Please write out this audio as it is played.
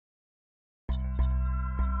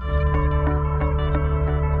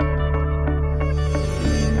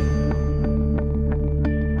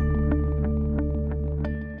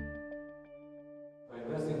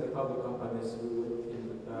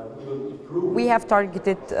We have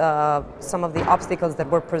targeted some of the obstacles that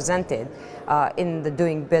were presented in the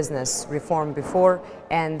doing business reform before,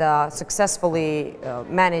 and successfully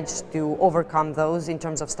managed to overcome those in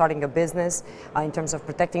terms of starting a business, in terms of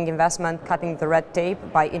protecting investment, cutting the red tape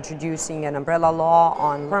by introducing an umbrella law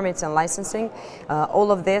on permits and licensing.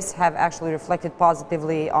 All of this have actually reflected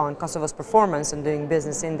positively on Kosovo's performance in doing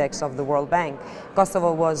business index of the World Bank.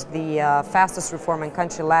 Kosovo was the fastest reforming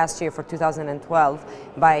country last year for 2012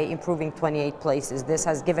 by improving 28 places. This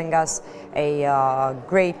has given us a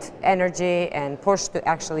great energy and push to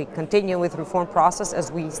actually continue with reform process,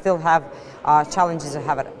 as we still have challenges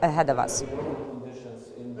ahead of us.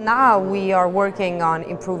 Now we are working on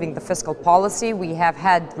improving the fiscal policy. We have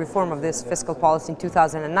had reform of this fiscal policy in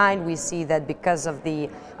 2009. We see that because of the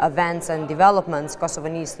events and developments, Kosovo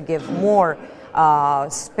needs to give more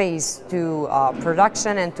space to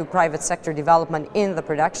production and to private sector development in the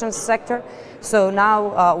production sector. So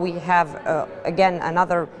now we have again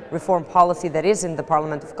another reform policy that is in the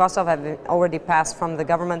Parliament of Kosovo, have already passed from the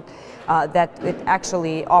government, that it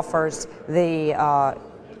actually offers the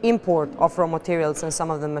import of raw materials and some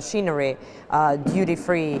of the machinery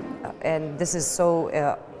duty-free, and this is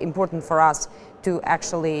so important for us to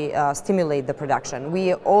actually stimulate the production.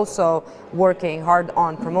 We are also working hard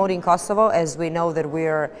on promoting Kosovo, as we know that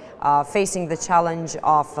we're facing the challenge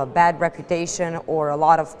of a bad reputation or a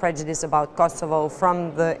lot of prejudice about Kosovo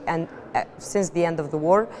from since the end of the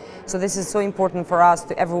war. So this is so important for us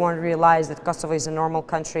to everyone realize that Kosovo is a normal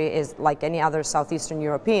country, is like any other Southeastern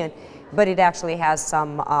European, but it actually has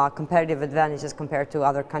some competitive advantages compared to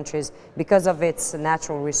other countries because of its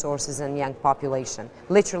natural resources and young population,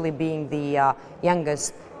 literally being the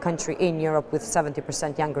youngest country in Europe, with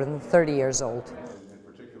 70% younger than 30 years old.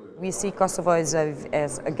 We see Kosovo as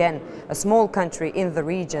again a small country in the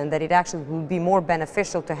region, that it actually would be more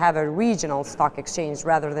beneficial to have a regional stock exchange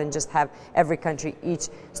rather than just have every country each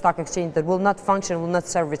stock exchange that will not function, will not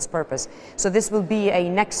serve its purpose. So this will be a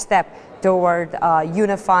next step toward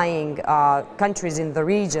unifying countries in the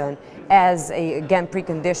region as a, again,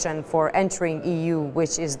 precondition for entering EU,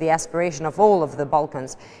 which is the aspiration of all of the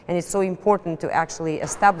Balkans. And it's so important to actually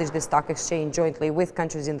establish this stock exchange jointly with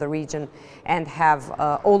countries in the region and have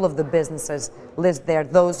all of the businesses list there,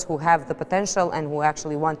 those who have the potential and who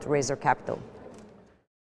actually want to raise their capital.